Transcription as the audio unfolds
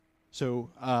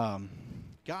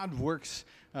God works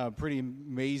pretty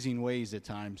amazing ways at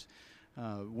times.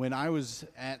 When I was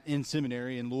in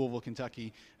seminary in Louisville,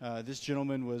 Kentucky, this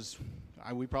gentleman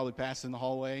we probably passed in the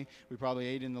hallway. We probably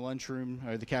ate in the lunchroom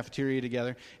or the cafeteria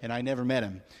together, and I never met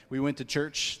him. We went to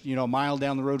church, a mile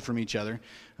down the road from each other,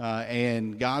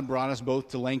 and God brought us both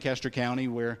to Lancaster County,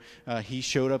 where he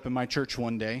showed up in my church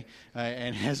one day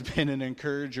and has been an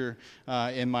encourager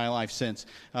in my life since.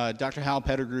 Dr. Hal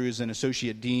Pettigrew is an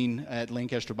associate dean at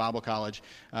Lancaster Bible College,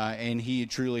 and he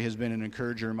truly has been an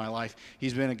encourager in my life.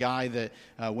 He's been a guy that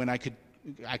when I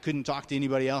couldn't talk to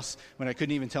anybody else, when I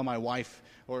couldn't even tell my wife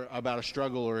or about a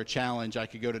struggle or a challenge, I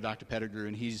could go to Dr. Pettigrew,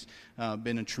 and he's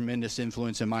been a tremendous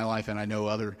influence in my life, and I know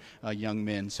other young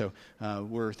men. So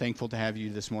we're thankful to have you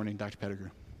this morning, Dr. Pettigrew.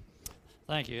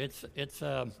 Thank you. It's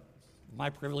my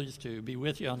privilege to be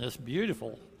with you on this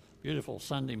beautiful, beautiful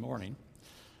Sunday morning.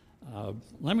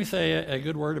 Let me say a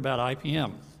good word about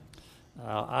IPM.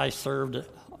 I served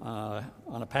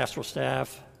on a pastoral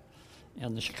staff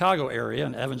in the Chicago area,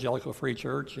 an evangelical free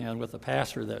church, and with a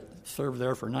pastor that served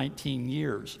there for 19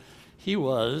 years. He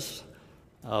was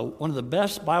one of the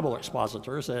best Bible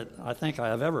expositors that I think I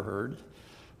have ever heard,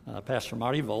 Pastor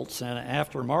Marty Volz. And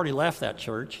after Marty left that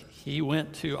church, he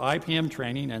went to IPM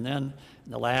training, and then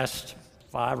in the last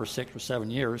 5 or 6 or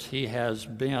 7 years, he has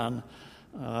been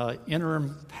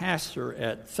interim pastor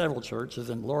at several churches,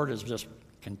 and the Lord has just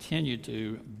continued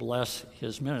to bless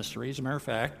his ministry. As a matter of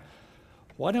fact,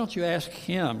 why don't you ask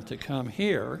him to come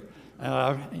here,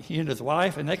 he and his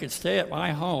wife, and they could stay at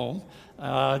my home.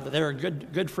 They're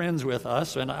good friends with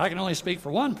us, and I can only speak for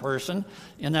one person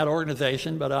in that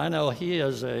organization, but I know he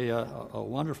is a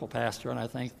wonderful pastor, and I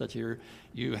think that you're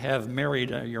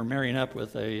marrying up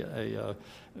with a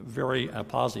very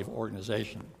positive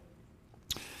organization.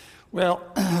 Well,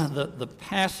 the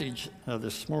passage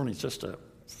this morning is just a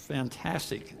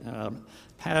fantastic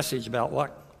passage about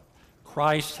what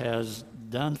Christ has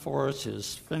done for us,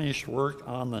 his finished work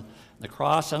on the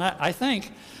cross. And I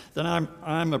think that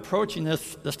I'm approaching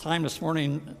this time this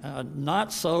morning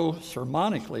not so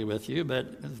sermonically with you,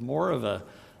 but more of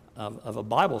a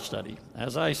Bible study.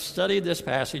 As I studied this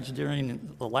passage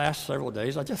during the last several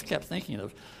days, I just kept thinking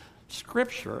of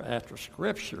scripture after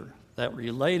scripture that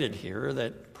related here,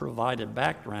 that provided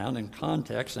background and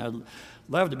context. And I'd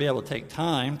love to be able to take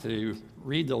time to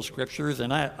read those scriptures.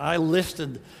 And I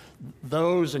listed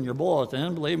those in your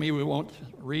bulletin. Believe me, we won't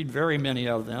read very many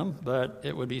of them, but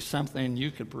it would be something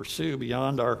you could pursue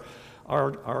beyond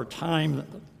our time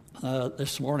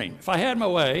this morning. If I had my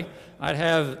way, I'd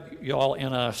have you all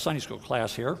in a Sunday school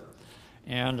class here,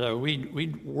 and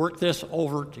we'd work this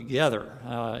over together,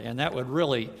 and that would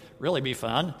really be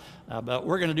fun. But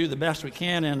we're going to do the best we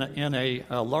can in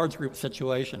a large group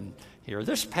situation here.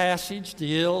 This passage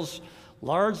deals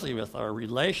largely with our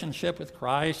relationship with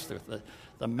Christ, with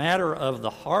the matter of the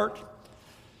heart.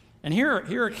 And here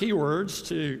are key words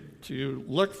to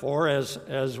look for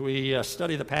as we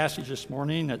study the passage this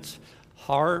morning. It's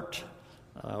heart,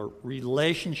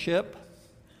 relationship,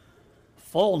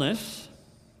 fullness,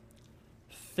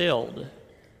 filled,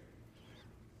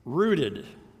 rooted,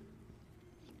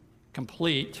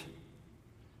 complete,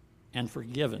 and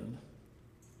forgiven.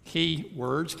 Key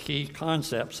words, key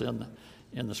concepts in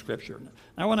the Scripture.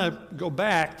 I want to go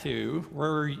back to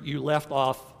where you left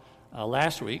off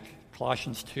last week,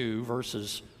 Colossians 2,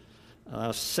 verses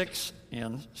 6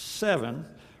 and 7,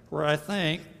 where I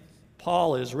think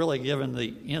Paul is really given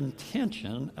the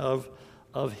intention of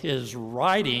his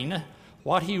writing,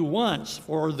 what he wants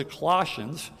for the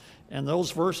Colossians. And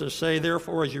those verses say,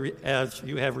 therefore, as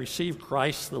you have received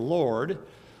Christ the Lord,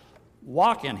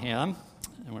 walk in him.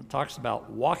 And when it talks about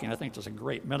walking, I think that's a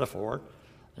great metaphor.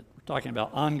 We're talking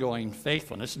about ongoing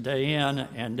faithfulness, day in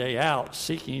and day out,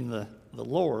 seeking the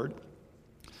Lord.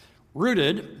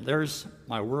 Rooted, there's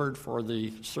my word for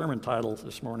the sermon title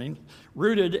this morning,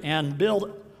 rooted and built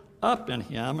up in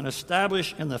him and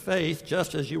established in the faith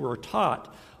just as you were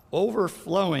taught,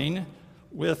 overflowing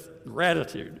with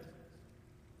gratitude.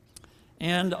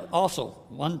 And also,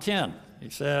 110, he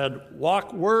said,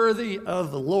 walk worthy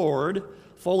of the Lord,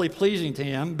 fully pleasing to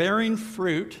him, bearing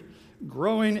fruit,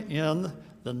 growing in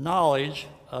the knowledge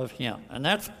of him. And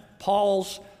that's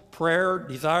Paul's prayer,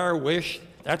 desire, wish.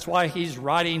 That's why he's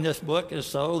writing this book, is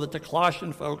so that the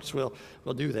Colossian folks will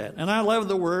do that. And I love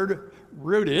the word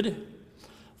rooted.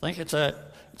 I think it's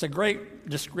a great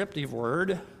descriptive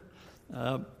word.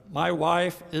 My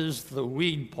wife is the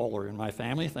weed puller in my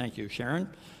family. Thank you, Sharon.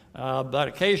 But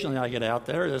occasionally I get out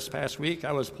there. This past week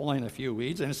I was pulling a few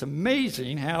weeds, and it's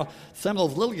amazing how some of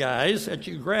those little guys that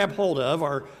you grab hold of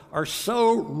are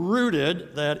so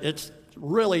rooted that it's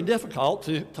really difficult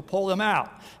to pull them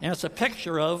out. And it's a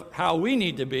picture of how we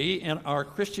need to be in our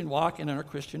Christian walk and in our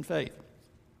Christian faith.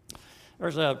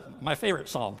 My favorite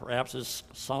psalm, perhaps, is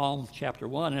Psalm chapter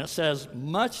 1, and it says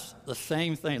much the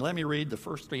same thing. Let me read the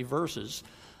first 3 verses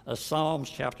of Psalms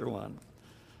chapter 1.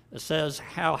 It says,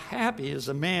 "How happy is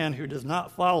a man who does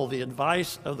not follow the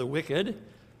advice of the wicked,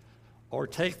 or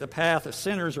take the path of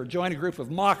sinners, or join a group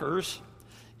of mockers.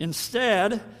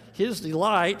 Instead, his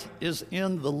delight is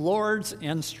in the Lord's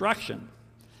instruction,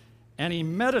 and he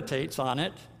meditates on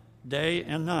it day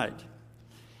and night.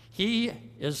 He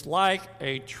is like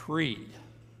a tree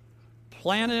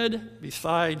planted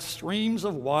beside streams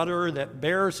of water that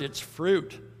bears its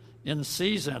fruit in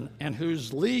season and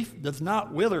whose leaf does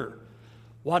not wither.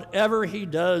 Whatever he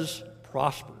does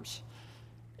prospers."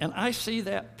 And I see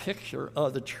that picture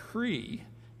of the tree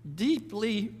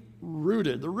deeply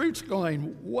rooted, the roots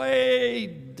going way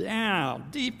down,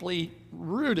 deeply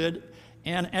rooted,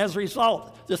 and as a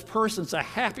result, this person's a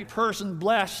happy person,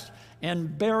 blessed,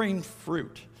 and bearing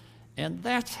fruit. And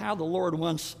that's how the Lord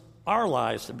wants our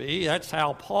lives to be. That's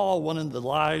how Paul wanted the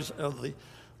lives of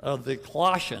the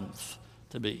Colossians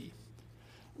to be.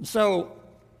 So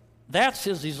that's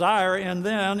his desire. And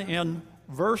then in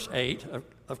verse 8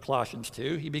 of Colossians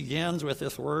 2, he begins with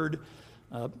this word,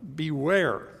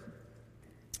 beware.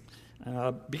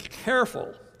 Be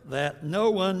careful that no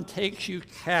one takes you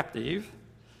captive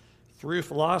through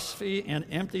philosophy and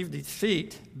empty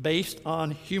deceit based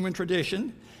on human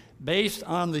tradition, based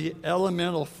on the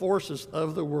elemental forces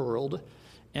of the world,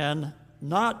 and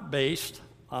not based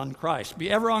on Christ. Be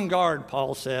ever on guard,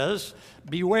 Paul says.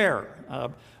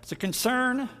 Beware. It's a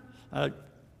concern.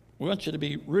 We want you to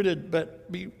be rooted,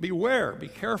 but beware. Be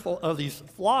careful of these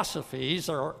philosophies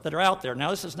that are out there.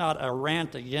 Now, this is not a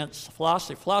rant against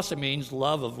philosophy. Philosophy means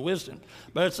love of wisdom.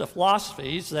 But it's a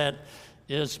philosophies that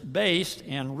is based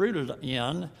and rooted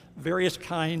in various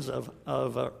kinds of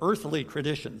earthly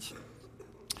traditions.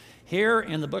 Here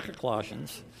in the book of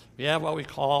Colossians, we have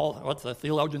what the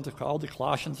theologians have called the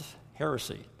Colossians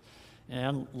heresy.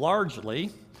 And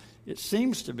largely, it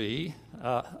seems to be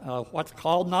what's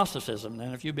called Gnosticism.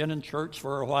 And if you've been in church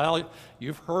for a while,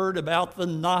 you've heard about the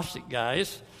Gnostic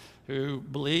guys who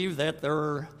believe that there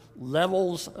are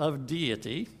levels of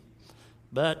deity,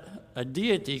 but a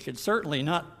deity could certainly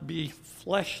not be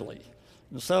fleshly.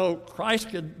 And so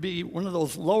Christ could be one of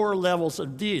those lower levels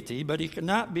of deity, but he could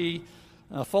not be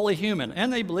fully human.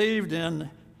 And they believed in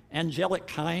angelic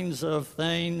kinds of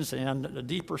things and a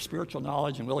deeper spiritual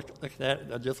knowledge, and we'll look at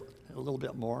that just a little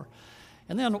bit more.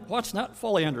 And then what's not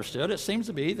fully understood, it seems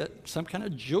to be that some kind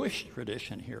of Jewish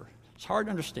tradition here. It's hard to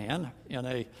understand in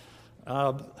a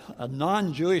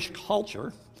non-Jewish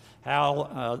culture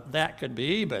how that could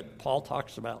be, but Paul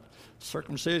talks about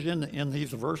circumcision in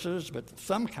these verses, but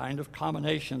some kind of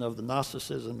combination of the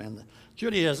Gnosticism and the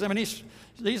Judaism. And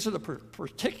these are the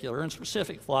particular and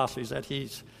specific philosophies that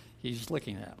he's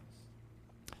looking at.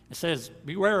 It says,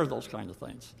 beware of those kinds of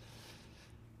things.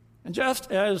 And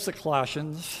just as the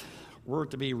Colossians were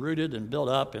to be rooted and built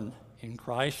up in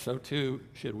Christ, so too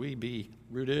should we be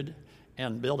rooted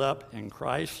and built up in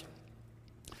Christ.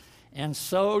 And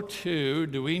so too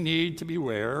do we need to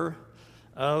beware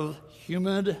of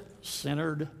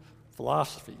human-centered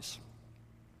philosophies.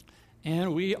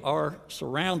 And we are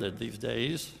surrounded these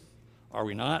days, are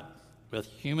we not, with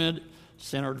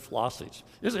human-centered philosophies.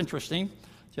 It's interesting,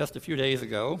 just a few days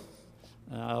ago,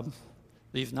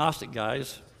 these Gnostic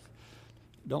guys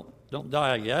don't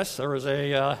die, I guess. There was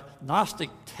a Gnostic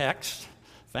text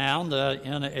found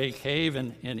in a cave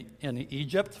in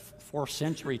Egypt, 4th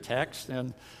century text,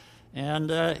 and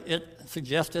it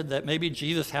suggested that maybe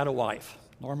Jesus had a wife.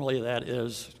 Normally that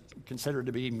is considered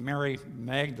to be Mary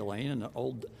Magdalene in the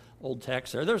old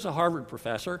text there. There's a Harvard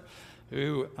professor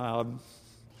who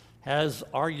has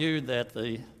argued that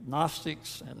the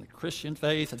Gnostics and the Christian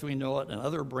faith, as we know it, and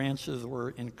other branches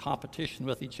were in competition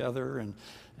with each other, and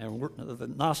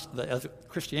as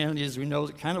Christianity, as we know,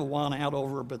 it kind of won out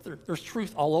over, but there's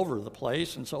truth all over the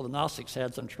place, and so the Gnostics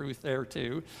had some truth there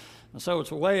too. And so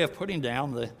it's a way of putting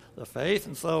down the faith,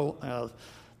 and so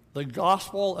the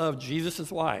gospel of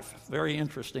Jesus' wife, very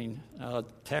interesting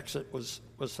text that was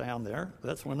found there.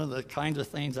 That's one of the kinds of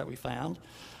things that we found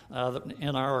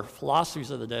in our philosophies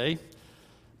of the day.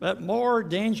 But more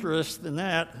dangerous than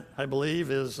that, I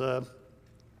believe, is the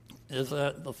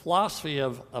philosophy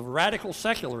of radical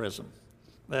secularism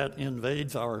that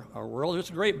invades our world. It's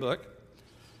a great book,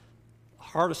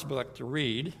 hardest book to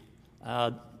read,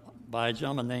 by a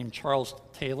gentleman named Charles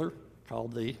Taylor,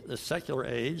 called The Secular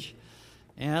Age.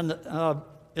 And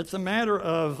it's a matter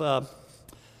of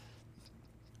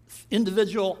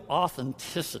individual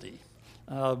authenticity.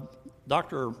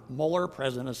 Dr. Muller,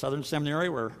 president of Southern Seminary,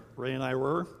 where Ray and I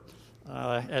were,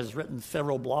 has written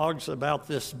several blogs about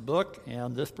this book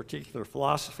and this particular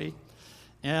philosophy.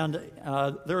 And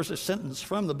there's a sentence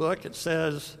from the book. It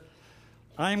says,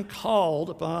 "I'm called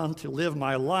upon to live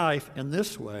my life in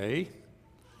this way,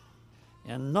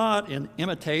 and not in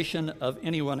imitation of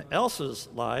anyone else's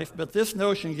life, but this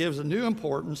notion gives a new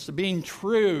importance to being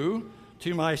true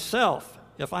to myself.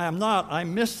 If I am not, I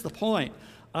miss the point.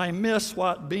 I miss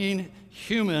what being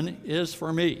human is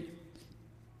for me."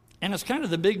 And it's kind of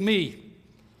the big me.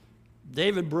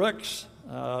 David Brooks,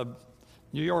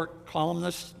 New York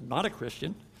columnist, not a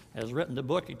Christian, has written a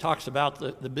book. He talks about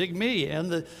the big me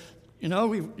and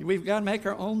we've got to make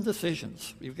our own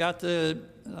decisions. We've got to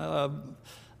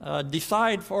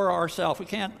decide for ourselves. We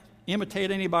can't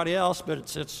imitate anybody else,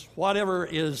 but it's whatever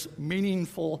is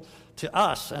meaningful to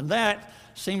us. And that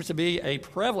seems to be a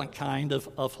prevalent kind of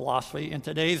philosophy in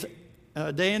today's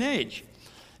day and age.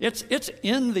 It's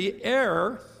in the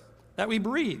air that we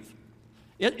breathe.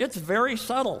 It's very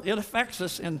subtle. It affects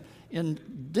us in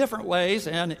different ways,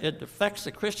 and it affects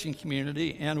the Christian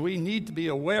community, and we need to be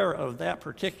aware of that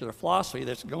particular philosophy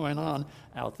that's going on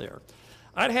out there.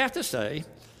 I'd have to say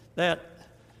that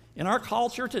in our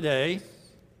culture today,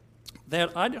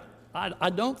 that I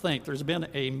don't think there's been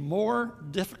a more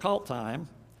difficult time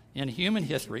in human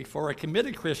history for a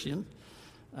committed Christian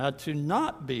to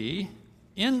not be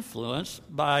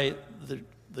influenced by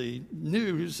the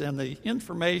news and the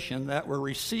information that we're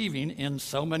receiving in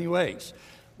so many ways.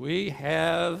 We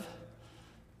have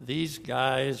these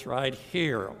guys right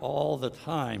here all the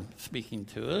time speaking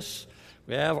to us.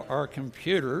 We have our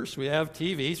computers, we have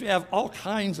TVs, we have all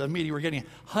kinds of media. We're getting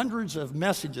hundreds of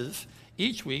messages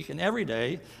each week and every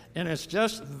day, and it's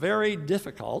just very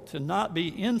difficult to not be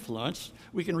influenced.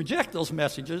 We can reject those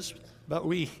messages, but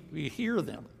we hear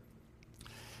them.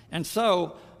 And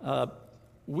so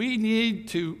we need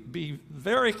to be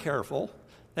very careful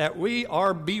that we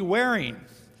are bewaring,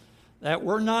 that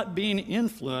we're not being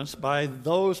influenced by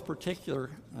those particular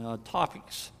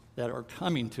topics that are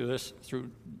coming to us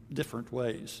through different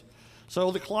ways.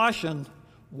 So the Colossian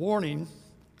warning,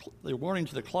 the warning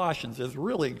to the Colossians is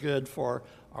really good for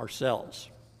ourselves.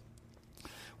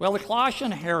 Well, the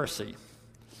Colossian heresy,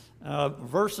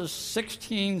 verses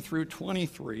 16 through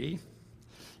 23,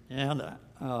 and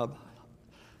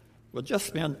we'll just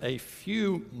spend a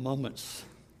few moments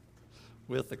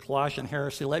with the Colossian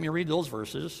heresy. Let me read those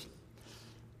verses.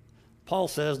 Paul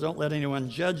says, "Don't let anyone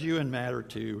judge you in matter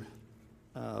to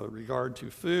regard to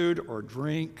food or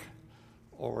drink,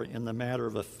 or in the matter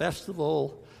of a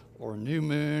festival or a new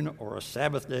moon or a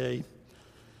Sabbath day.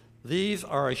 These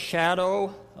are a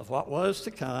shadow of what was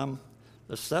to come.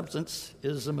 The substance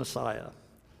is the Messiah.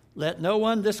 Let no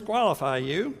one disqualify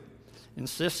you,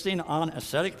 insisting on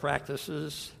ascetic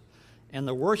practices and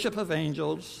the worship of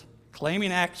angels,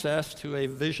 claiming access to a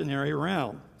visionary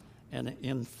realm, and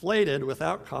inflated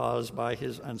without cause by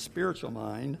his unspiritual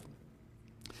mind.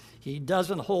 He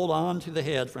doesn't hold on to the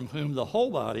head, from whom the whole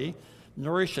body,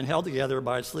 nourished and held together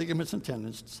by its ligaments and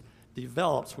tendons,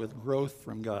 develops with growth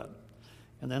from God."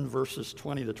 And then verses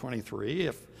 20 to 23,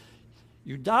 "If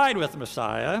you died with the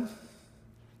Messiah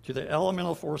to the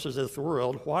elemental forces of the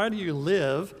world, why do you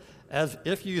live as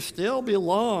if you still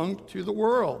belong to the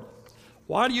world?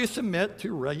 Why do you submit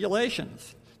to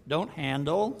regulations? Don't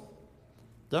handle,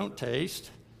 don't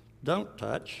taste, don't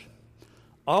touch.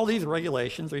 All these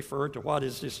regulations refer to what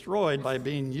is destroyed by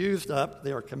being used up.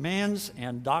 They are commands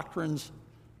and doctrines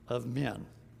of men.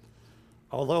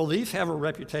 Although these have a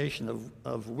reputation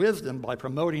of wisdom by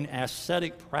promoting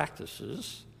ascetic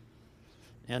practices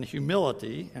and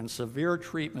humility and severe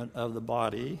treatment of the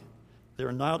body, they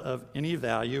are not of any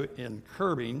value in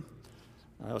curbing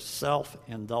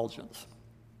self-indulgence."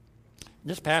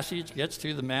 This passage gets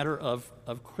to the matter of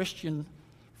Christian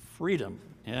freedom,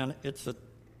 and it's a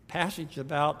passage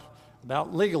about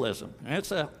legalism, and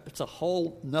it's a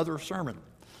whole nother sermon.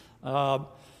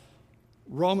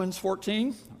 Romans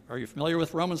 14, are you familiar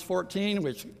with Romans 14,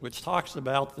 which talks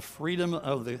about the freedom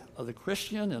of the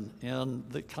Christian and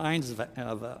the kinds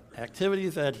of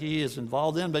activities that he is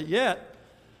involved in, but yet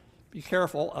be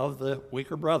careful of the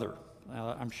weaker brother.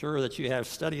 I'm sure that you have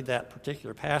studied that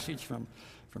particular passage from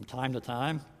time to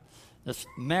time. This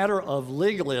matter of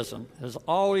legalism is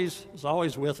always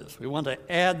with us. We want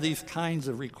to add these kinds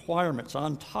of requirements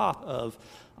on top of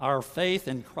our faith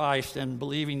in Christ and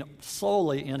believing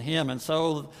solely in him. And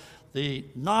so the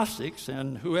Gnostics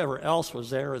and whoever else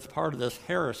was there as part of this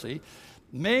heresy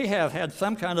may have had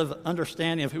some kind of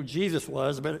understanding of who Jesus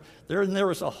was, but there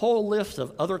was a whole list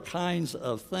of other kinds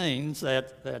of things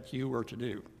that you were to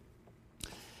do.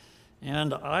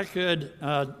 And I could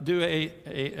do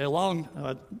a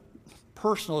long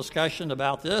personal discussion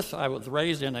about this. I was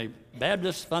raised in a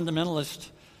Baptist fundamentalist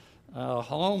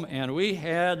home, and we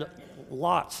had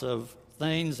lots of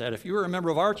things that if you were a member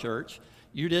of our church,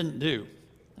 you didn't do.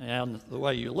 And the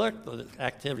way you looked, the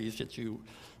activities that you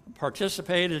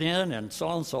participated in, and so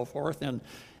on and so forth. And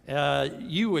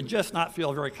you would just not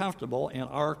feel very comfortable in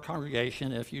our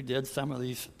congregation if you did some of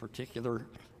these particular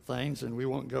things, and we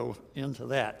won't go into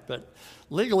that. But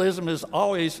legalism is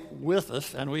always with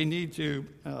us, and we need to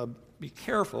be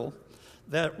careful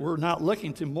that we're not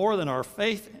looking to more than our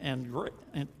faith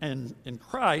in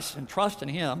Christ and trust in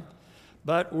Him,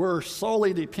 but we're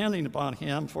solely depending upon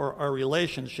Him for our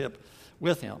relationship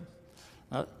with Him.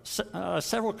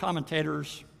 Several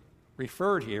commentators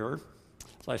referred here,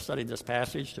 as I studied this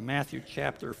passage, to Matthew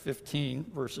chapter 15,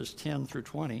 verses 10 through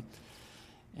 20.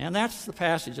 And that's the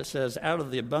passage that says, out of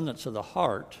the abundance of the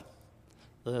heart,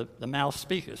 the mouth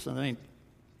speaketh. And then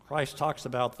Christ talks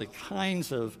about the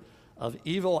kinds of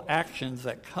evil actions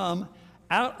that come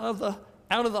out of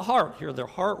the heart. Here, the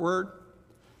heart word.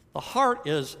 The heart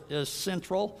is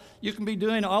central. You can be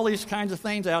doing all these kinds of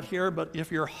things out here, but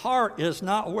if your heart is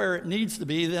not where it needs to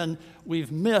be, then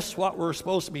we've missed what we're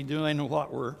supposed to be doing and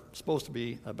what we're supposed to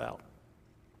be about.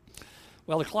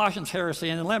 Well, the Colossians heresy,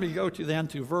 and let me go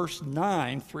to verse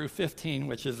 9 through 15,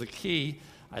 which is the key,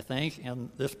 I think, in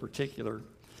this particular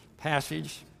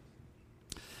passage.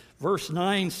 Verse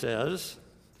 9 says,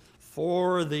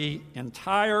 "For the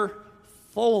entire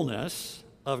fullness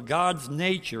of God's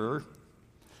nature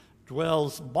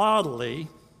dwells bodily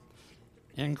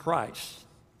in Christ."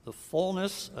 The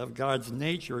fullness of God's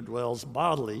nature dwells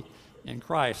bodily in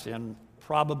Christ. And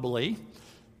probably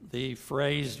the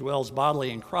phrase dwells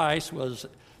bodily in Christ was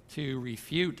to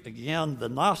refute, again, the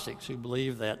Gnostics who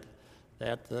believe that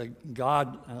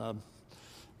God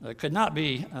could not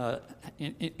be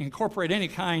incorporate any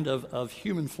kind of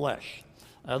human flesh.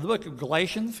 The book of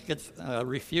Galatians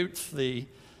refutes the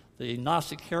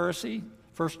Gnostic heresy.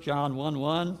 1 John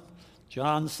 1:1,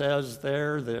 John says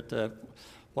there that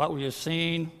what we have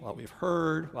seen, what we've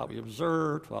heard, what we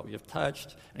observed, what we have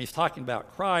touched, and he's talking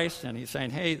about Christ, and he's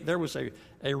saying, hey, there was a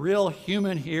real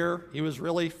human here. He was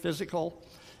really physical,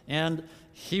 and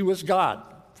he was God.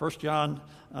 1 John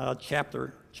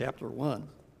chapter 1.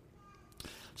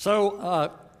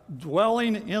 So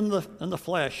dwelling in the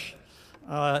flesh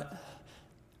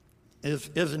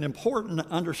is an important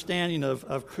understanding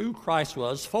of who Christ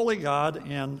was, fully God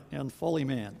and fully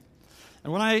man.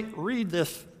 And when I read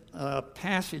this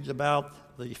passage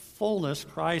about the fullness,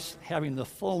 Christ having the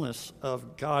fullness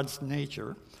of God's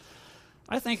nature,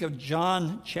 I think of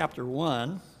John chapter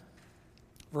 1,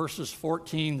 verses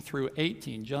 14 through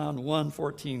 18. John 1,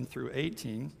 14 through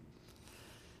 18.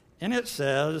 And it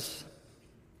says,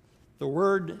 "The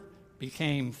Word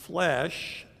became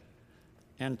flesh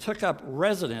and took up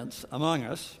residence among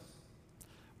us.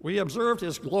 We observed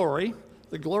His glory,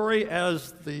 the glory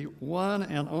as the one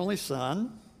and only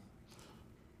Son,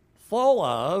 full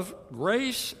of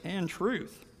grace and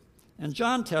truth. And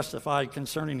John testified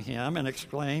concerning Him and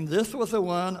exclaimed, 'This was the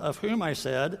one of whom I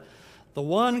said, the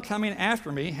one coming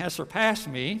after me has surpassed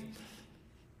me,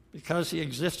 because he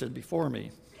existed before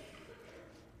me.'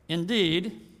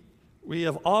 Indeed, we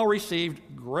have all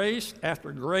received grace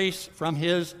after grace from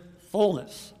His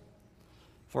fullness.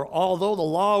 For although the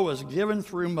law was given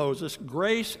through Moses,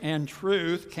 grace and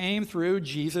truth came through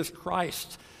Jesus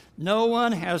Christ. No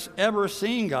one has ever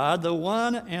seen God, the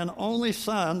one and only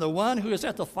Son, the one who is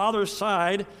at the Father's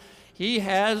side. He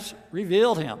has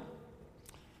revealed Him."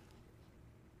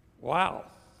 Wow,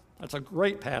 that's a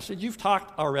great passage. You've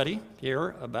talked already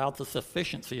here about the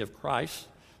sufficiency of Christ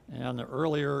and the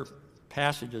earlier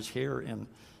passages here in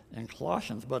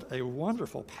Colossians, but a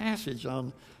wonderful passage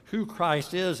on who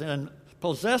Christ is and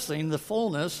possessing the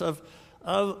fullness of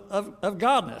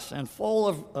godness and full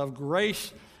of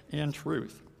grace and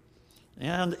truth.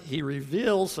 And He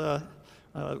reveals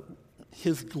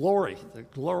His glory, the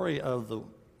glory of the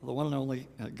one and only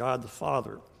God the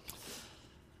Father.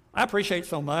 I appreciate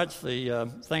so much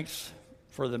the thanks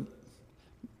for the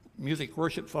music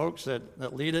worship folks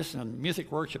that lead us, and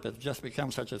music worship has just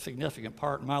become such a significant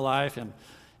part in my life and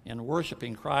in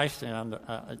worshiping Christ, and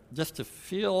just to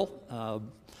feel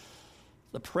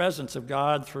the presence of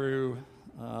God through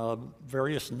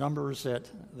various numbers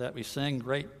that we sing.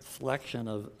 Great selection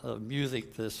of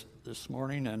music this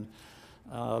morning, and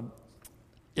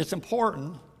it's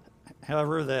important,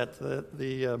 however, that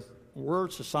the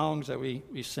words of songs that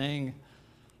we sing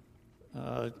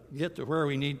get to where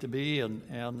we need to be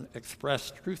and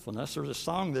express truthfulness. There's a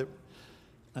song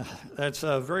that's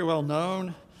very well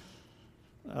known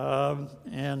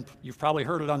And you've probably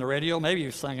heard it on the radio. Maybe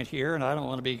you've sung it here, and I don't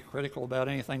want to be critical about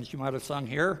anything that you might have sung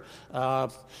here.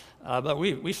 But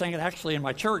we sang it actually in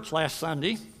my church last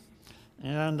Sunday.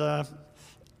 And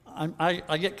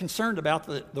I get concerned about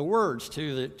the words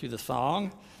to the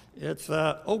song. It's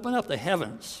 "Open Up the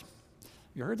Heavens."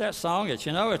 You heard that song? It's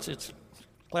a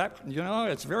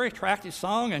very attractive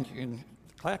song, and you can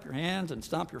clap your hands and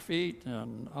stomp your feet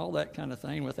and all that kind of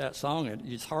thing with that song.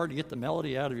 It's hard to get the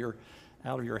melody out of your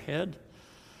head.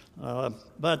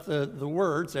 But the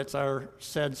words that are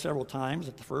said several times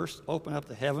at the first, "Open up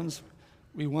the heavens,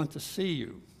 we want to see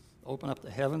you." Open up the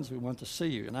heavens, we want to see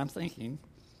you. And I'm thinking,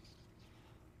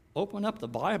 open up the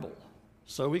Bible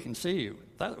so we can see you.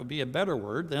 That would be a better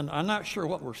word. Then I'm not sure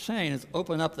what we're saying is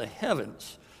open up the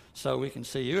heavens so we can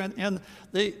see you. And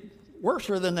the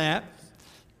worser than that,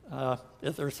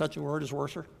 if there's such a word as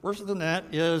worser than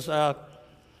that is the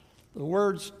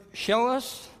words, show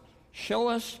us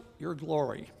your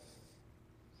glory.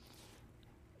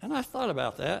 And I thought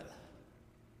about that.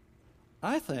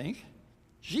 I think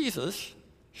Jesus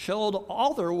showed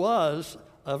all there was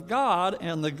of God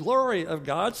and the glory of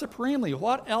God supremely.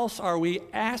 What else are we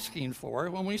asking for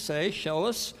when we say, show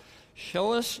us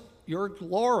your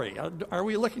glory? Are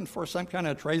we looking for some kind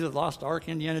of Treasure of the Lost Ark,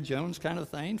 Indiana Jones kind of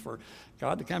thing, for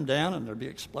God to come down and there'd be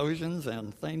explosions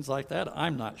and things like that?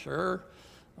 I'm not sure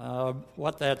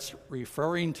what that's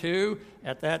referring to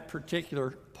at that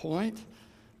particular point.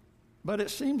 But it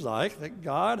seems like that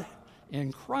God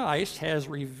in Christ has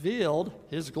revealed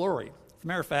his glory. As a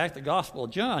matter of fact, the Gospel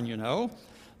of John,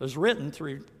 was written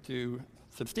to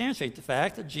substantiate the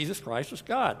fact that Jesus Christ was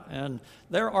God. And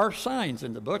there are signs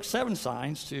in the book, 7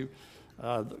 signs to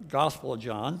the Gospel of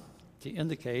John to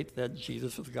indicate that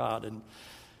Jesus was God.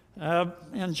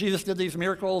 And Jesus did these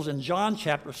miracles in John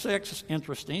chapter 6. It's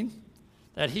interesting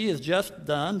that he has just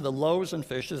done the loaves and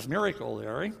fishes miracle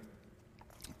there.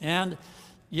 And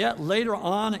yet later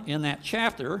on in that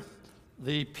chapter,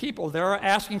 the people there are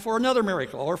asking for another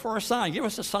miracle or for a sign. Give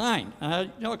us a sign.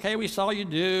 Okay, we saw you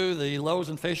do the loaves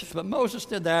and fishes, but Moses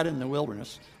did that in the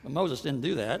wilderness. But Moses didn't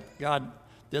do that. God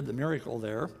did the miracle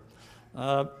there.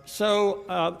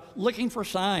 So looking for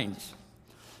signs.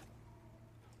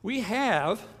 We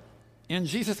have in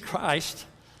Jesus Christ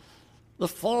the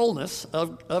fullness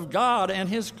of God and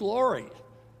his glory.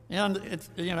 And it's,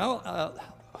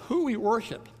 who we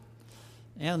worship.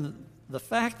 And the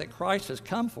fact that Christ has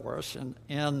come for us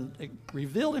and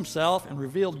revealed himself and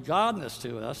revealed godness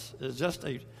to us is just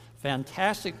a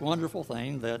fantastic, wonderful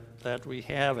thing that we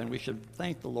have, and we should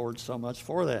thank the Lord so much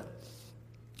for that.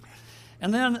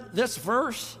 And then this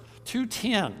verse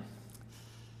 2:10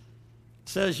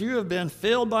 says, "You have been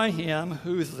filled by him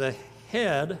who's the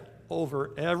head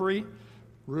over every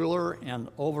ruler and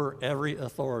over every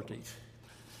authority."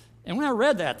 And when I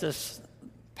read that this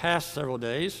past several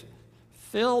days,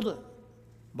 filled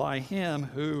by him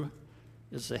who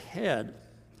is the head,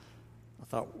 I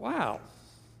thought, wow,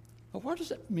 well, what does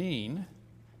it mean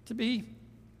to be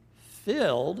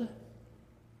filled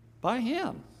by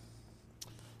him?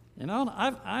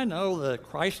 I know the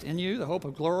Christ in you, the hope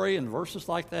of glory, and verses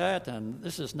like that, and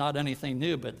this is not anything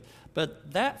new,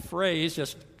 but that phrase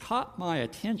just caught my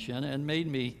attention and made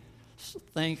me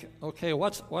think, okay,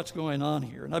 what's going on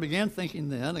here? And I began thinking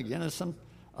then, again, of some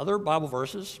other Bible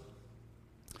verses.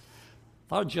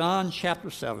 Thought of John chapter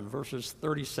 7, verses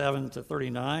 37 to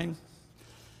 39.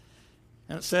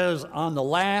 And it says, "On the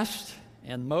last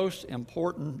and most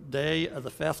important day of the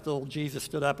festival, Jesus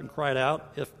stood up and cried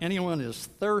out, 'If anyone is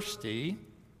thirsty,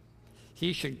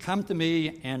 he should come to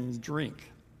me and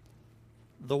drink.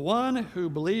 The one who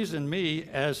believes in me,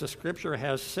 as the scripture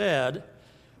has said,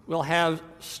 will have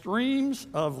streams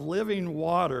of living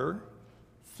water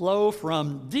flow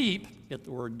from deep,'" get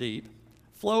the word deep,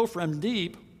 "flow from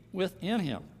deep within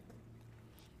him."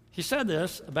 He said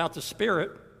this about the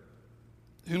Spirit,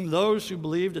 whom those who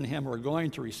believed in him were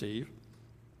going to receive.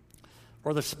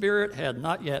 For the Spirit had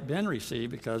not yet been received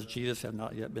because Jesus had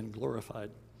not yet been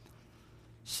glorified.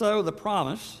 So the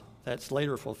promise that's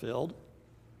later fulfilled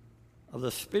of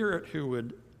the Spirit who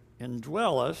would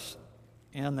indwell us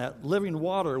and that living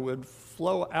water would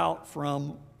flow out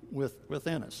from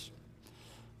within us.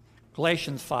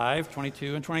 Galatians 5,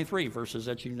 22 and 23, verses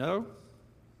that you know.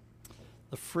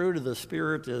 The fruit of the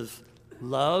Spirit is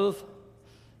love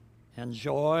and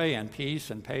joy and peace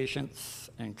and patience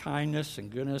and kindness and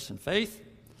goodness and faith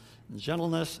and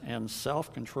gentleness and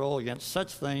self-control. Against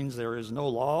such things there is no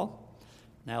law.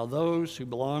 Now those who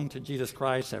belong to Jesus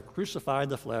Christ have crucified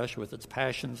the flesh with its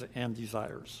passions and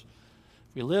desires.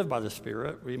 If we live by the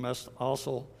Spirit, we must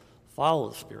also follow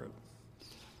the Spirit.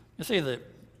 You see,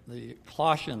 the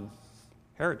Colossian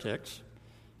heretics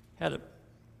had it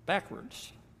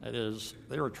backwards. That is,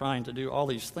 they were trying to do all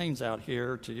these things out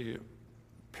here to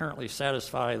apparently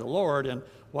satisfy the Lord, and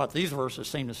what these verses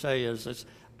seem to say is it's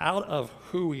out of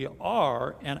who we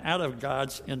are and out of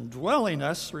God's indwelling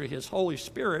us through his Holy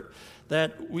Spirit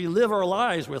that we live our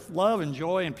lives with love and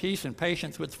joy and peace and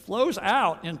patience, which flows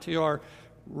out into our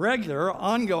regular,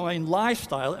 ongoing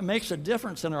lifestyle. It makes a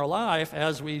difference in our life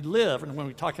as we live. And when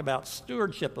we talk about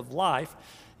stewardship of life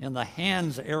in the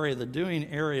hands area, the doing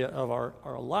area of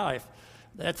our life,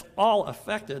 that's all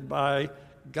affected by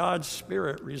God's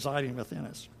Spirit residing within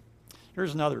us.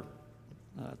 Here's another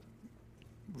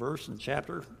verse and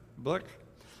chapter book,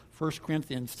 1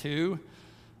 Corinthians 2,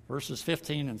 verses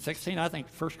 15 and 16. I think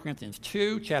 1 Corinthians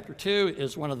 2, chapter 2,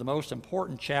 is one of the most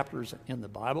important chapters in the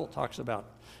Bible. It talks about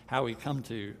how we come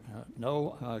to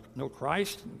know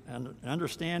Christ and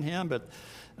understand him. But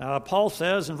Paul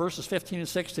says in verses 15 and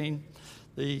 16,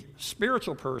 the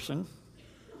spiritual person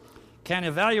can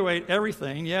evaluate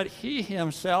everything, yet he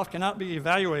himself cannot be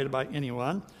evaluated by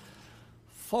anyone.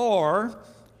 For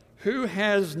who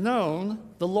has known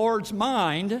the Lord's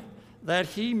mind that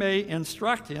he may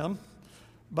instruct him?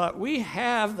 But we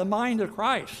have the mind of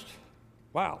Christ.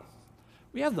 Wow.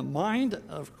 We have the mind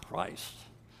of Christ.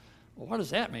 Well, what does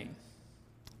that mean?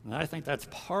 And I think that's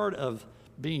part of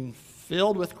being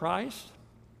filled with Christ.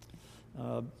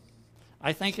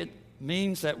 I think it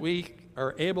means that we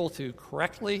are able to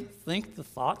correctly think the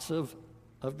thoughts of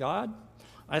God.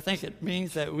 I think it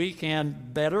means that we can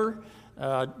better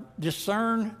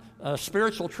discern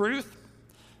spiritual truth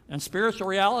and spiritual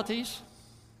realities.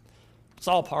 It's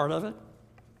all part of it.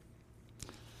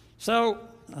 So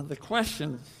the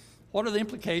question, what are the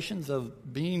implications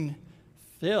of being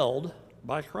filled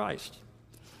by Christ?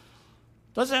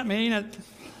 Does that mean that,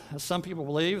 as some people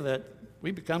believe, that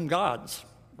we become gods?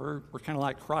 We're kind of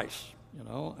like Christ, you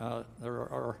know? There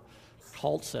are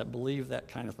cults that believe that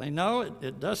kind of thing. No,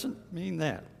 it doesn't mean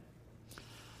that.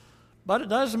 But it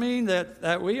does mean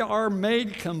that we are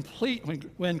made complete.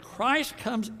 When Christ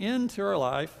comes into our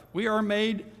life, we are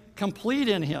made complete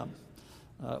in him.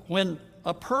 When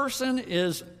a person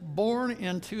is born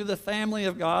into the family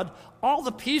of God, all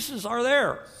the pieces are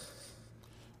there.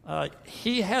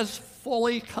 He has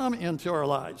fully come into our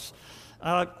lives.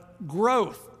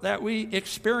 Growth that we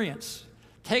experience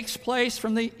takes place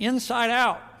from the inside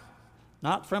out,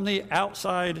 not from the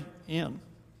outside in.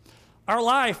 Our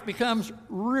life becomes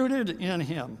rooted in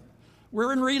him.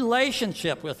 We're in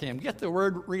relationship with him. Get the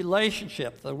word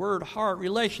relationship, the word heart,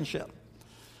 relationship.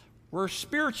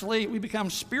 We become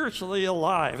spiritually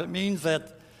alive. It means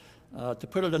that, to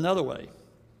put it another way,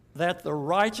 that the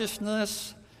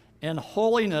righteousness and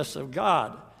holiness of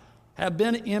God have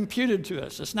been imputed to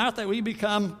us. It's not that we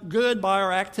become good by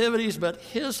our activities, but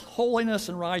his holiness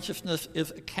and righteousness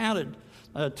is accounted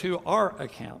to our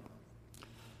account.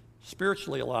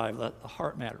 Spiritually alive, the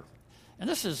heart matter. And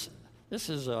this is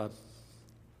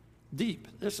deep.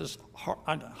 This is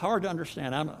hard to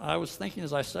understand. I was thinking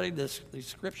as I studied these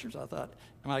scriptures, I thought,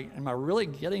 am I really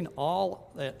getting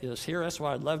all that is here? That's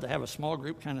why I'd love to have a small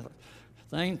group kind of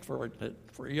thing for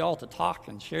you all to talk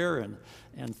and share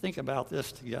and think about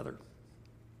this together.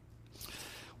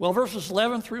 Well, verses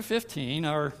 11 through 15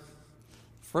 are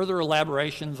further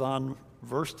elaborations on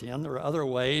verse 10. There are other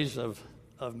ways of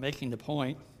making the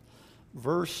point.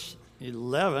 Verse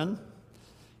 11,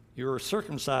 you are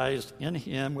circumcised in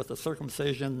him with a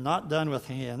circumcision not done with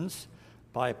hands,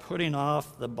 by putting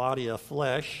off the body of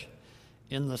flesh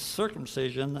in the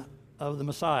circumcision of the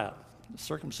Messiah. The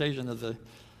circumcision is an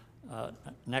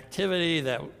activity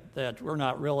that we're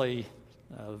not really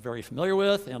very familiar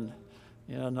with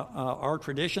in our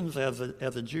traditions as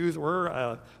the Jews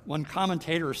were. One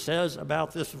commentator says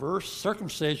about this verse,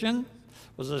 circumcision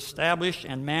was established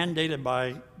and mandated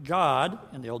by God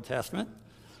in the Old Testament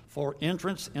for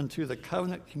entrance into the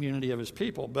covenant community of his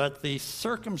people. But the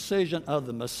circumcision of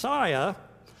the Messiah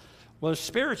was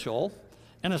spiritual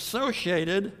and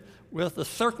associated with the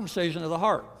circumcision of the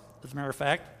heart. As a matter of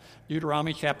fact,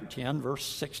 Deuteronomy chapter 10, verse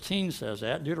 16 says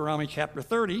that. Deuteronomy chapter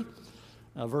 30,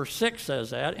 verse 6 says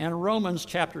that. And Romans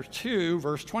chapter 2,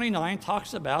 verse 29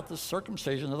 talks about the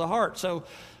circumcision of the heart. So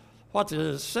what it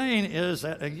is saying is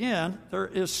that, again, there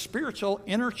is spiritual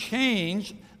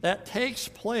interchange that takes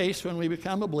place when we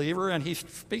become a believer, and he's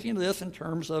speaking to this in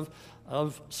terms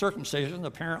of circumcision.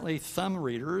 Apparently, some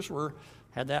readers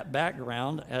had that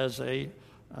background as they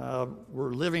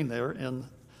were living there in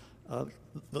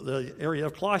the area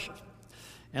of Colossians.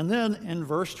 And then in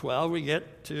verse 12, we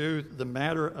get to the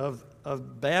matter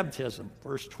of baptism.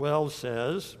 Verse 12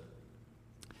 says,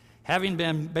 having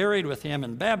been buried with him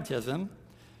in baptism,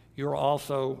 you are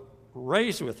also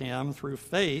raised with him through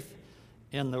faith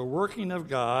in the working of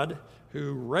God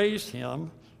who raised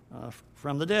him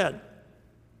from the dead.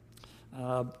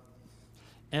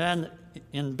 And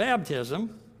in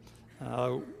baptism,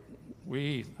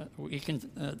 we can,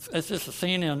 it's just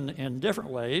seen in different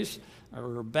ways.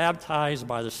 We're baptized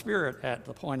by the Spirit at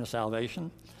the point of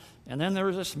salvation. And then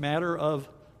there's this matter of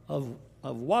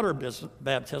water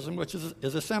baptism, which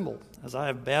is a symbol. As I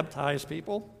have baptized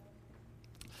people,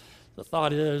 the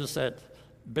thought is that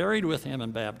buried with him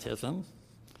in baptism,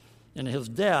 in his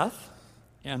death,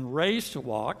 and raised to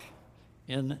walk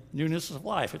in newness of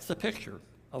life. It's the picture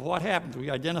of what happens. We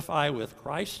identify with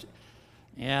Christ,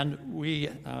 and we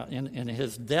in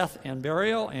his death and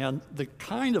burial, and the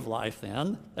kind of life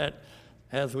then that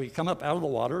as we come up out of the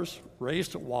waters,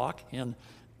 raised to walk in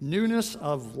newness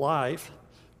of life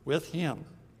with him.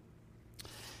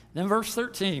 Then verse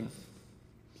 13.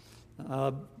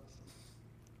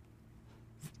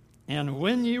 And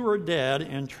when you were dead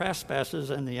in trespasses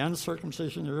and the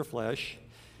uncircumcision of your flesh,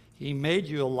 he made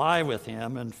you alive with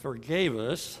him and forgave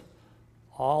us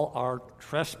all our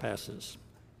trespasses.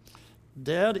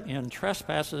 Dead in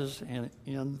trespasses and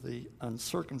in the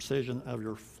uncircumcision of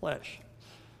your flesh.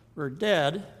 We're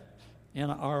dead in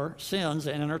our sins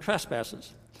and in our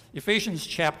trespasses. Ephesians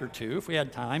chapter 2, if we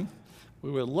had time, we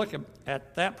would look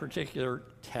at that particular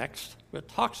text. It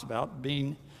talks about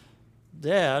being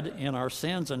dead in our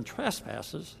sins and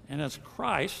trespasses, and it's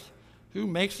Christ who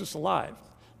makes us alive.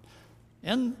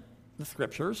 In the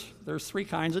scriptures, there's three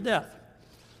kinds of death.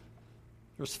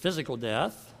 There's physical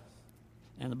death.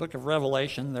 In the book of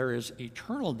Revelation, there is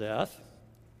eternal death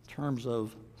in terms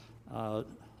of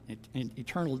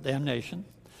eternal damnation.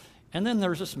 And then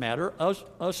there's this matter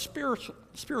of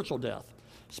spiritual death.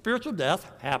 Spiritual death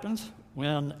happens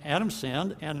when Adam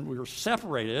sinned and we were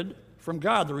separated from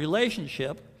God. The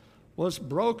relationship was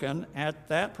broken at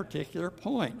that particular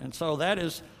point. And so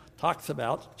that talks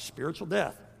about spiritual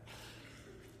death.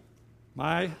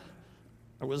 I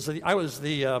was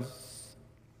the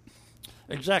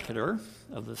executor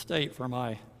of the estate for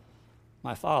my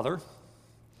father.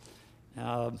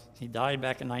 He died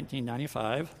back in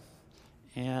 1995,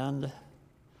 and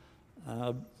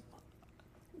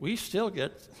we still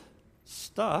get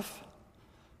stuff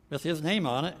with his name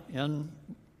on it in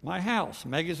my house,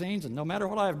 magazines, and no matter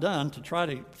what I've done to try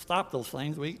to stop those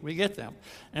things, we get them.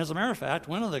 And as a matter of fact,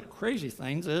 one of the crazy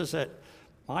things is that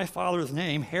my father's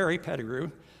name, Harry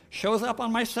Pettigrew, shows up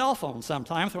on my cell phone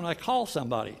sometimes when I call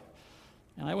somebody.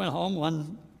 And I went home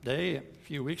one day a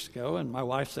few weeks ago, and my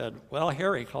wife said, "Well,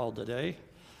 Harry called today."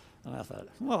 And I thought,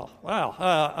 "Oh,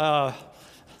 wow."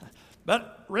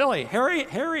 But really,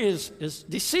 Harry is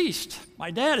deceased.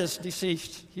 My dad is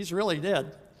deceased. He's really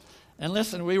dead. And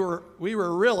listen, we were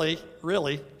really,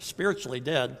 really spiritually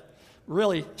dead,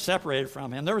 really separated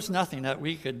from him. There was nothing that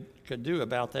we could do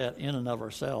about that in and of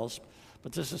ourselves.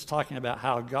 But this is talking about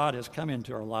how God has come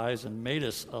into our lives and made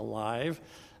us alive.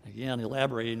 Again,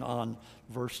 elaborating on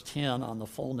verse 10 on the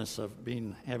fullness of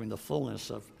having the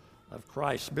fullness of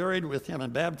Christ, buried with him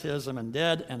in baptism and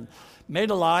dead and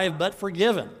made alive but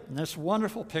forgiven. And this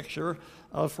wonderful picture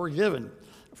of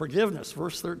forgiveness.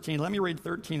 Verse 13, let me read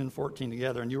 13 and 14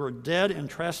 together. And you were dead in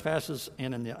trespasses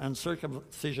and in the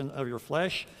uncircumcision of your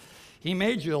flesh. He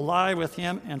made you alive with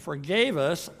him and forgave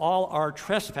us all our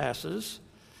trespasses.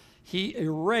 He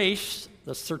erased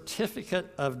the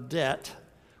certificate of debt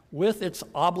with its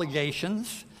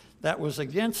obligations that was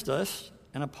against us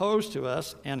and opposed to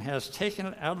us, and has taken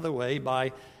it out of the way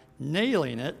by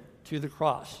nailing it to the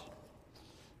cross.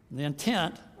 And the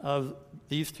intent of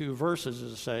these two verses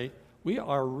is to say, we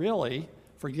are really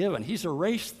forgiven. He's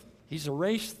erased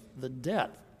the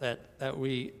debt that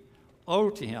we owe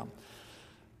to him.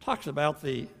 Talks about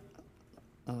the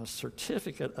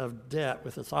certificate of debt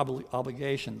with its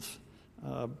obligations.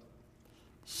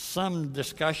 Some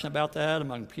discussion about that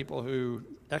among people who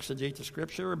exegete the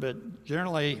scripture, but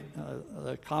generally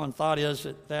the common thought is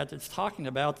that it's talking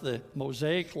about the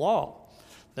Mosaic law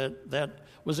that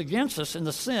was against us in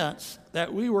the sense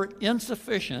that we were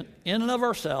insufficient in and of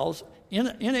ourselves,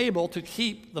 unable to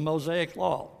keep the Mosaic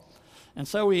law. And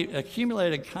so we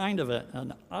accumulated kind of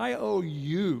an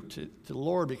IOU to the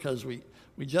Lord because we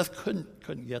just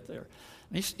couldn't get there.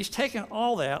 And he's taken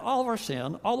all that, all of our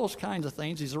sin, all those kinds of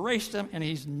things, he's erased them, and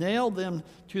he's nailed them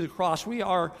to the cross. We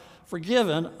are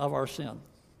forgiven of our sin.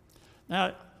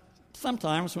 Now,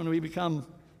 sometimes when we become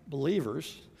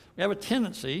believers, we have a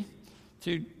tendency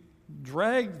to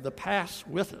drag the past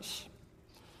with us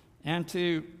and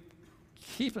to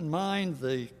keep in mind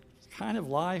the kind of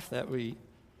life that we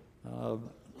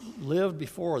lived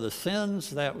before, the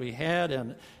sins that we had,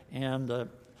 and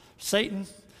Satan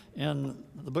in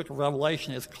the book of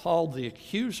Revelation is called the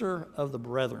accuser of the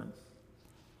brethren.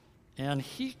 And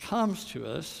he comes to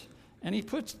us, and he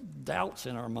puts doubts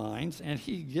in our minds, and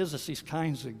he gives us these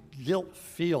kinds of guilt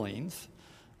feelings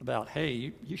about,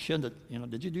 hey, you shouldn't have,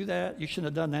 did you do that? You shouldn't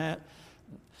have done that.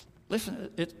 Listen,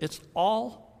 it's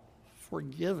all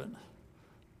forgiven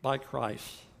by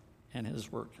Christ and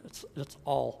his work. It's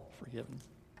all forgiven.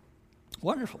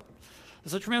 Wonderful.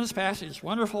 It's a tremendous passage.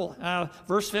 Wonderful.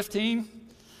 Verse 15,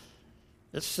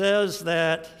 it says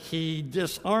that he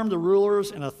disarmed the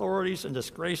rulers and authorities and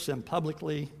disgraced them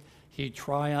publicly. He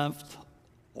triumphed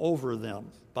over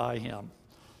them by him.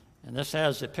 And this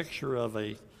has a picture of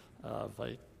a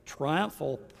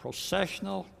triumphal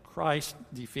processional. Christ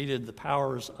defeated the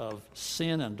powers of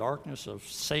sin and darkness, of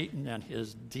Satan and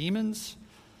his demons.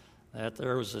 That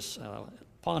there was this,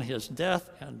 upon his death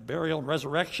and burial and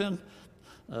resurrection,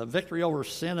 victory over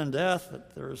sin and death,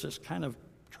 that there is this kind of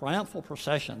triumphal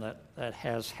procession that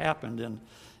has happened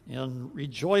in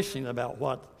rejoicing about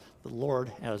what the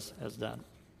Lord has done.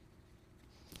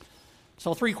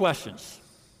 So 3 questions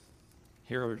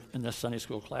here in this Sunday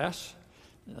school class.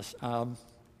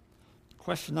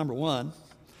 Question number 1,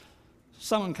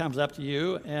 someone comes up to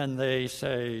you and they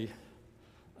say,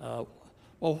 well,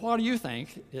 what do you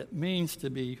think it means to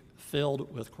be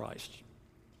filled with Christ?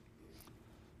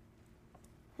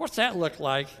 What's that look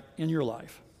like in your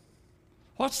life?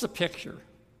 What's the picture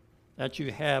that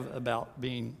you have about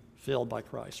being filled by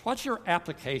Christ? What's your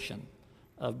application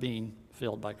of being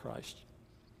filled by Christ?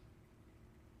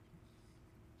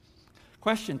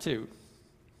 Question 2.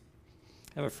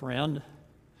 I have a friend.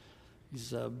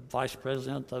 He's a vice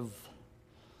president of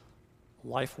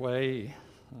Lifeway,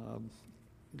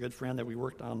 a good friend that we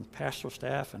worked on pastoral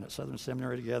staff and at Southern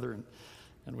Seminary together,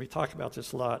 and we talk about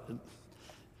this a lot.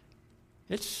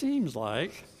 It seems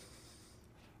like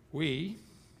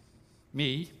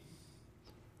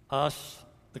us,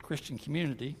 the Christian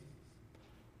community,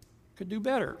 could do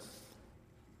better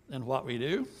than what we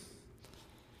do.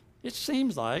 It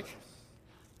seems like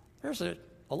there's a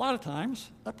lot of times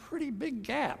a pretty big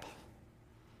gap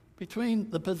between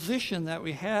the position that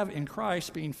we have in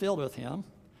Christ, being filled with him,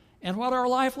 and what our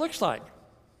life looks like.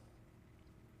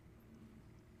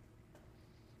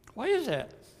 Why is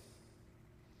that?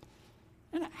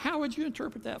 And how would you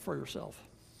interpret that for yourself?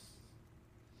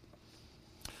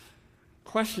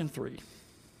 Question 3.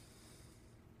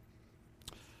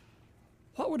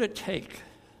 What would it take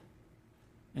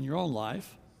in your own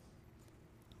life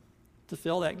to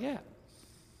fill that gap?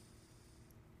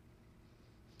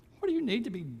 What do you need to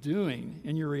be doing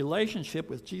in your relationship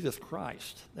with Jesus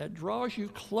Christ that draws you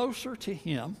closer to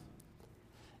him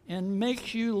and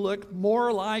makes you look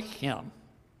more like him?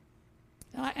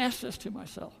 And I ask this to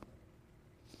myself.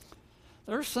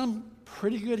 There are some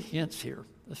pretty good hints here.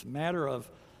 This matter of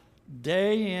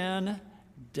day in,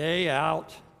 day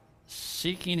out,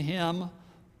 seeking him,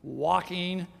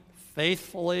 walking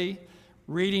faithfully,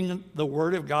 reading the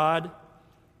Word of God,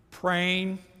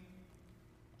 praying.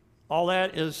 All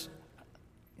that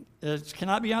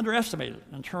cannot be underestimated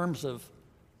in terms of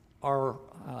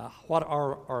what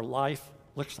our life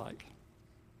looks like.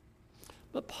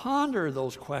 But ponder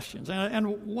those questions.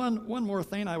 And one more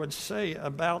thing I would say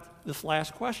about this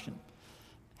last question,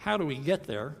 how do we get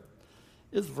there,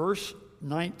 is verse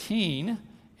 19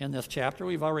 in this chapter.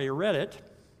 We've already read it,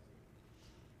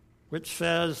 which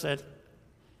says that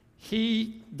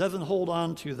he doesn't hold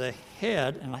on to the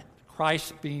head, and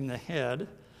Christ being the head,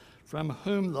 from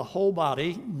whom the whole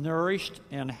body, nourished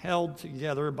and held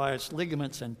together by its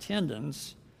ligaments and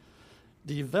tendons,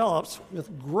 develops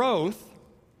with growth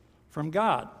from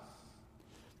God.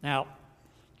 Now,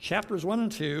 chapters 1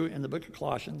 and 2 in the book of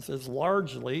Colossians is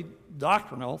largely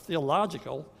doctrinal,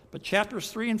 theological, but chapters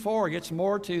 3 and 4 gets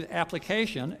more to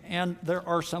application, and there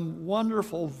are some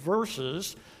wonderful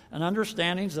verses and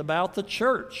understandings about the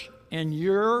church and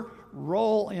your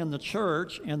role in the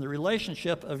church and the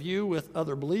relationship of you with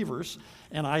other believers.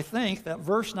 And I think that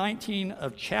verse 19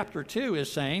 of chapter 2 is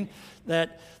saying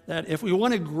that if we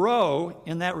want to grow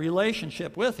in that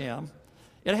relationship with him,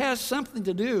 it has something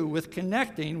to do with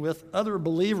connecting with other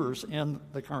believers in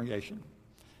the congregation.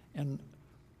 And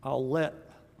I'll let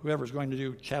whoever's going to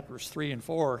do chapters 3 and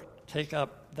 4 take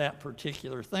up that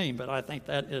particular theme, but I think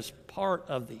that is part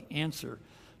of the answer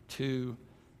to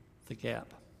the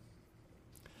gap.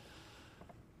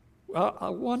 Well,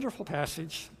 a wonderful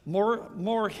passage.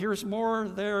 Here's more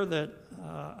there that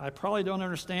I probably don't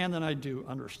understand than I do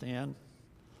understand.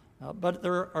 But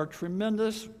there are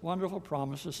tremendous, wonderful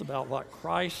promises about what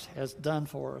Christ has done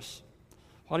for us,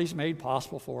 what he's made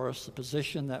possible for us, the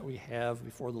position that we have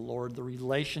before the Lord, the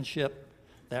relationship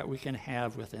that we can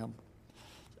have with him.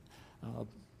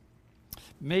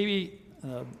 Maybe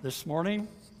this morning,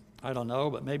 I don't know,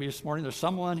 but maybe this morning there's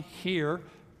someone here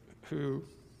who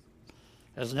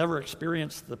has never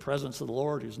experienced the presence of the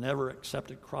Lord, who's never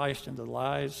accepted Christ into their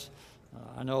lives.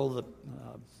 I know that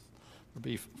there'll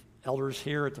be elders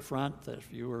here at the front that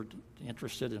if you were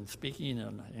interested in speaking,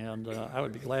 and I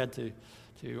would be glad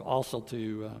to also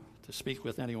speak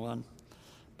with anyone.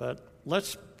 But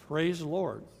let's praise the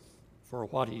Lord for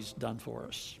what He's done for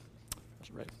us.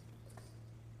 That's right.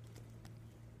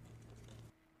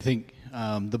 I think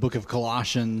the book of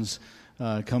Colossians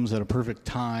comes at a perfect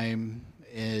time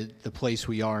at the place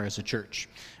we are as a church,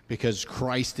 because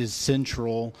Christ is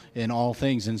central in all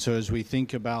things. And so as we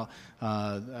think about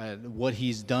what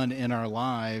He's done in our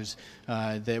lives,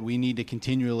 that we need to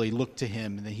continually look to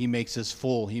Him, and that He makes us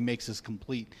full, He makes us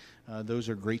complete. Those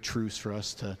are great truths for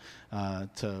us to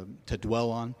dwell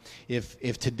on.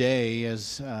 If today,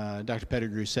 as Dr.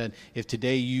 Pettigrew said, if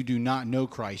today you do not know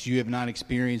Christ, you have not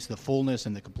experienced the fullness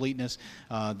and the completeness,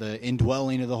 the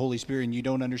indwelling of the Holy Spirit, and you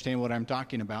don't understand what I'm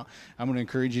talking about, I'm going to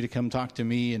encourage you to come talk to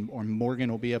me, or Morgan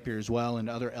will be up here as well, and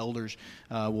other elders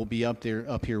will be up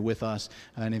here with us.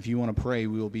 And if you want to pray,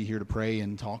 we will be here to pray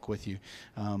and talk with you.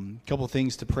 A couple of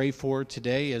things to pray for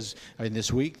today,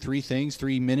 this week.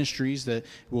 Three ministries that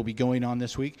will be going on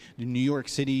this week. The New York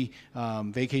City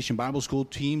Vacation Bible School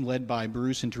team, led by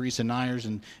Bruce and Teresa Nyers,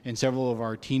 and several of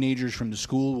our teenagers from the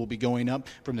school will be going up,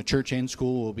 from the church and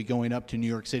school, will be going up to New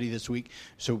York City this week.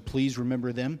 So please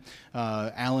remember them.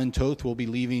 Alan Toth will be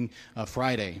leaving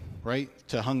Friday, right,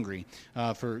 to Hungary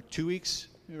for 2 weeks.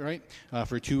 Right,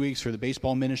 for 2 weeks for the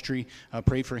baseball ministry.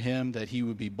 Pray for him that he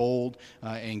would be bold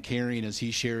and caring as he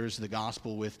shares the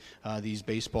gospel with these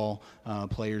baseball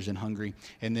players in Hungary.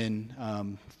 And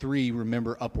then 3,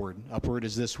 remember Upward. Upward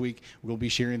is this week. We'll be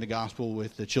sharing the gospel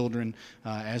with the children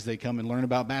as they come and learn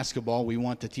about basketball. We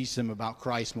want to teach them about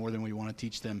Christ more than we want to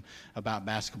teach them about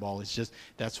basketball. It's just,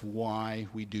 that's why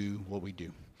we do what we do.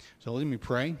 So let me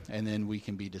pray, and then we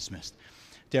can be dismissed.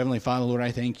 Dear Heavenly Father, Lord,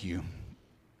 I thank you.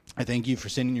 I thank you for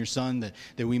sending your Son that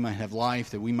we might have life,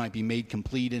 that we might be made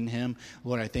complete in Him.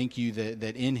 Lord, I thank you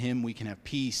that in Him we can have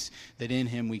peace, that in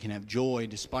Him we can have joy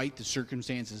despite the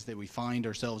circumstances that we find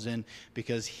ourselves in,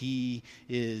 because He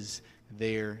is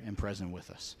there and present with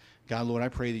us. God, Lord, I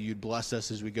pray that you'd bless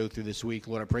us as we go through this week.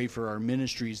 Lord, I pray for our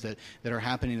ministries that are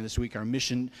happening this week, our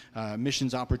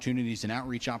missions opportunities and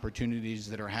outreach opportunities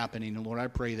that are happening. And Lord, I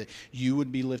pray that you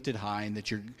would be lifted high, and that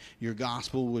your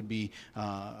gospel would be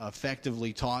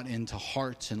effectively taught into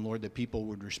hearts, and Lord, that people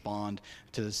would respond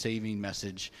to the saving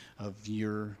message of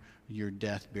your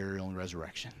death, burial, and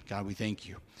resurrection. God, we thank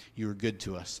you. You are good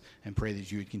to us, and pray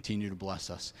that you would continue to bless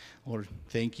us. Lord,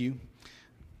 thank you.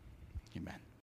 Amen.